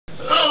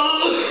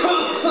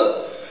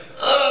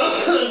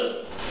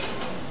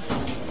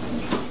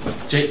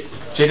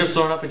Jacob's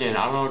throwing up again.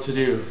 I don't know what to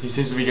do. He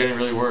seems to be getting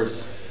really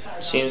worse.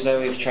 Seems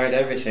that we've tried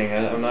everything.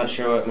 I'm not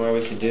sure what more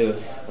we could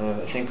do. I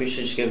think we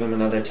should just give him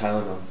another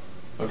Tylenol.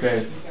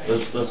 Okay,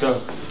 let's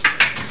go.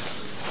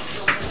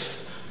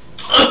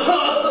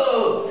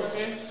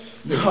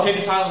 No. Take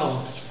a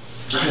Tylenol.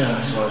 Yeah,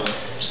 that's fine.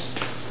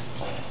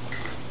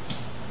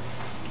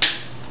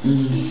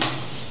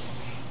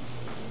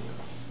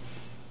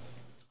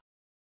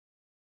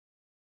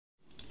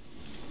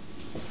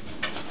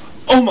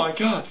 Oh my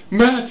God,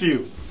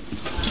 Matthew!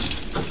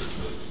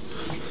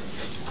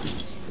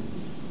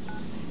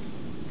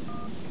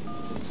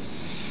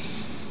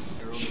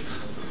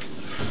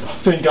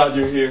 Thank God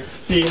you're here.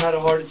 He had a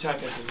heart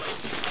attack, I think.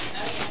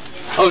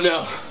 Oh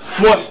no.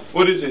 What?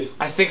 What is it?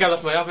 I think I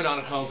left my oven on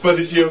at home. But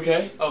is he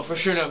okay? Oh, for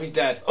sure no, he's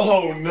dead.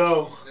 Oh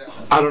no.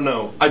 I don't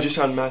know. I just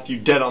found Matthew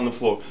dead on the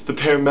floor. The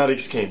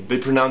paramedics came. They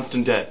pronounced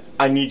him dead.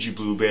 I need you,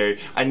 Blueberry.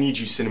 I need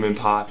you, Cinnamon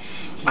Pie.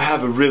 I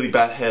have a really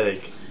bad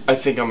headache. I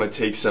think I'm gonna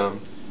take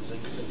some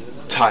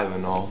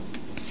Tylenol.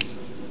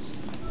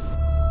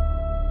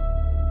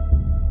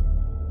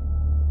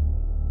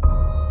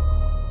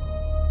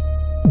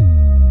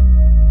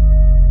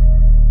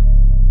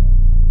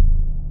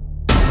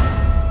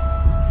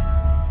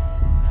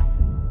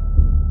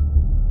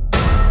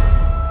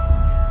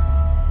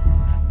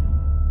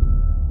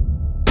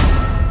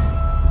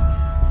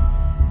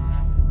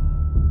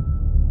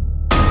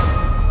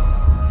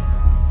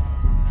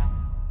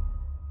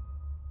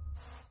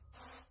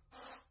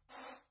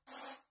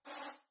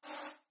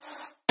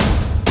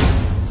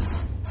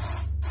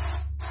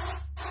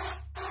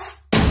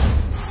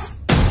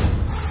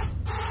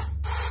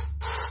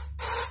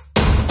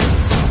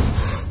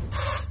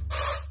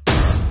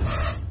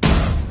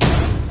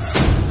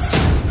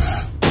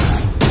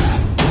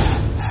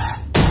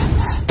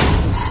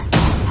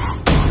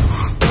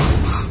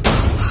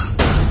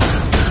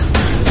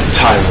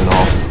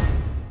 Tylenol.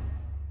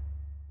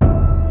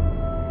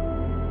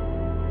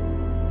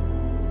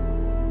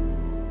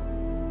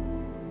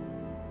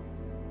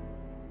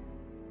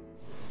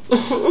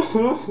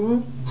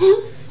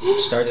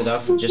 Started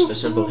off with just a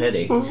simple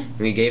headache.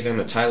 We gave him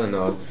a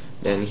Tylenol,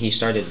 then he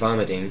started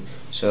vomiting.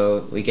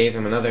 So we gave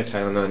him another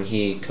Tylenol and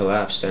he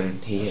collapsed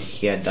and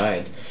he had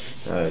died.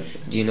 Do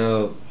you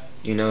know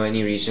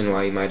any reason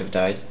why he might have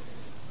died?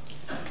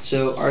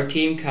 So our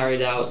team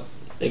carried out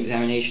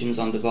examinations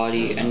on the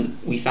body and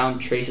we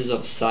found traces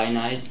of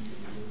cyanide.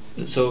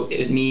 So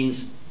it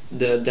means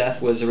the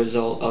death was a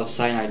result of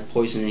cyanide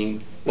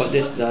poisoning. What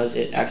this does,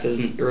 it acts as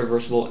an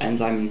irreversible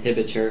enzyme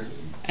inhibitor,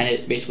 and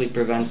it basically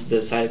prevents the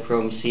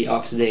cytochrome C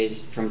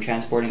oxidase from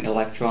transporting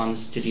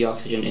electrons to the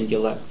oxygen in the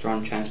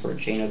electron transport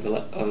chain of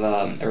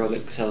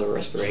aerobic cellular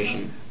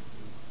respiration.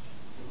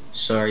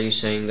 So are you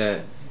saying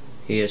that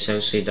he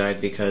essentially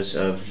died because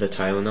of the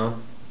Tylenol?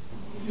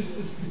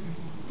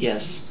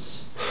 Yes.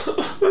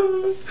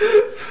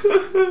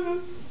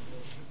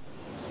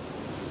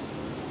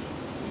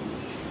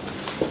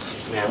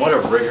 Man, what a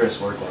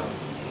rigorous workout.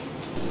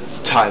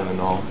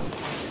 Tylenol.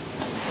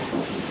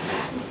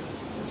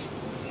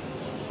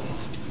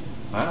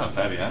 Wow,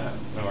 Fabiano.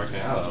 Been working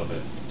out a little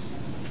bit.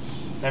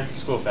 It's time for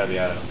school,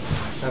 Fabiano.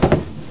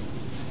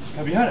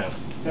 Fabiano!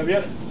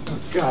 Oh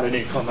God, I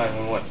need to call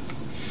 911.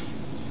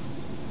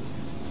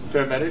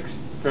 Paramedics?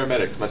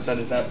 Paramedics, my son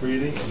is not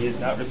breathing and he is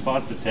not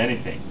responsive to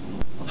anything.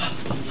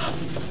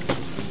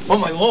 Oh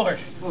my lord!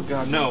 Oh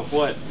God, no.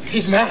 What?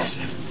 He's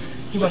massive.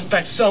 He must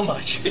bench so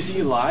much. Is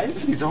he alive?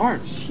 His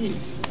arms.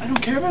 Jeez. I don't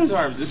care about his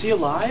arms. Is he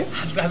alive?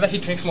 I bet he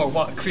drinks more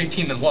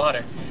creatine than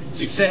water.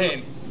 It's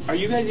insane. Are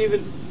you guys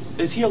even...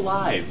 Is he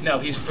alive? No,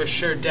 he's for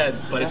sure dead,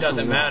 but it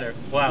doesn't matter.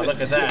 Wow,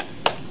 look at that.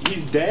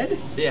 He's dead?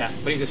 Yeah,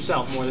 but he's a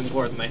self more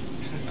importantly.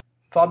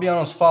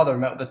 Fabiano's father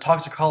met with a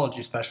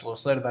toxicology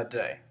specialist later that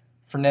day,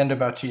 Fernando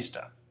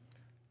Bautista.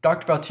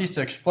 Dr.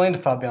 Bautista explained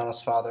to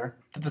Fabiano's father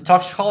that the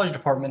toxicology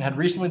department had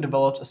recently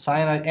developed a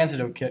cyanide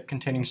antidote kit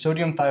containing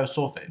sodium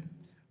thiosulfate.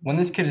 When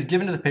this kit is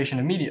given to the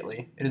patient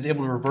immediately, it is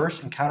able to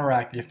reverse and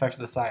counteract the effects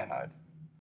of the cyanide.